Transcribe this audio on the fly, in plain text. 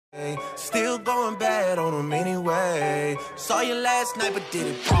Still going bad on them anyway. Saw you last night, but did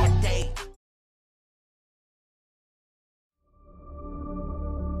it broad day.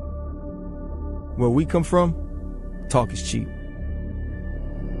 Where we come from, talk is cheap.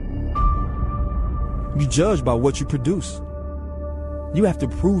 You judge by what you produce. You have to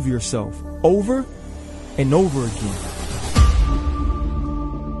prove yourself over and over again.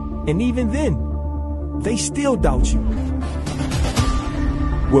 And even then, they still doubt you.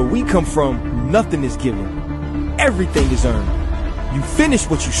 Where we come from, nothing is given. Everything is earned. You finish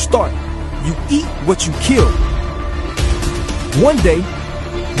what you start. You eat what you kill. One day,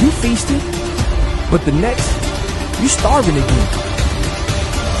 you feasted, but the next, you starving again.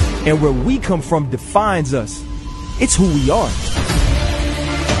 And where we come from defines us. It's who we are.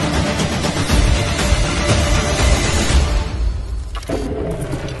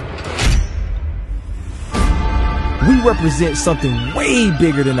 We represent something way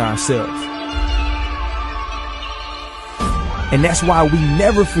bigger than ourselves. And that's why we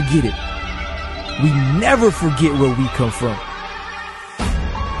never forget it. We never forget where we come from.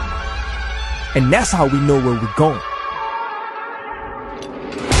 And that's how we know where we're going.